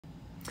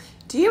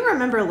Do you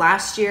remember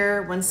last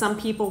year when some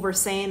people were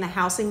saying the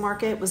housing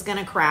market was going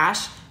to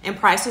crash and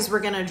prices were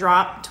going to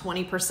drop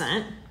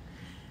 20%?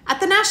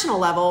 At the national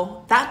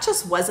level, that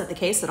just wasn't the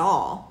case at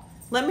all.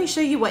 Let me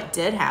show you what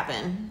did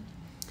happen.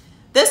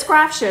 This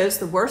graph shows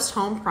the worst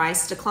home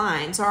price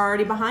declines are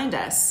already behind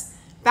us.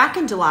 Back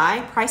in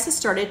July, prices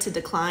started to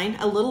decline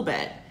a little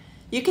bit.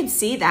 You can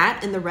see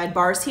that in the red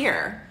bars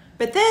here.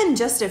 But then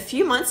just a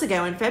few months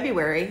ago in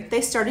February,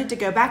 they started to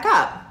go back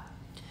up.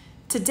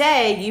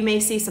 Today, you may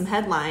see some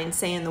headlines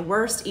saying the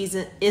worst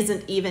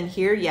isn't even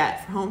here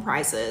yet for home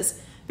prices,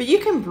 but you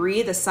can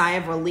breathe a sigh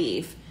of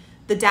relief.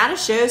 The data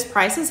shows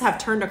prices have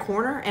turned a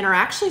corner and are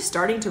actually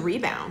starting to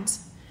rebound.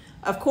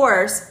 Of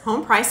course,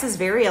 home prices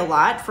vary a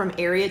lot from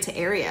area to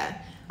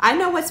area. I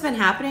know what's been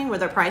happening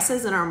with the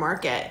prices in our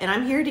market, and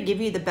I'm here to give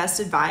you the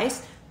best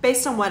advice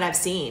based on what I've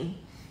seen.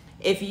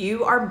 If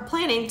you are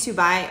planning to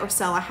buy or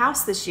sell a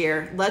house this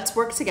year, let's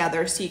work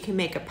together so you can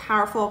make a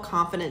powerful,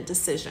 confident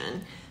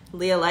decision.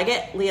 Leah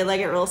Leggett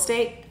Real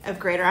Estate of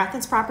Greater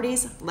Athens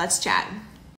Properties. Let's chat.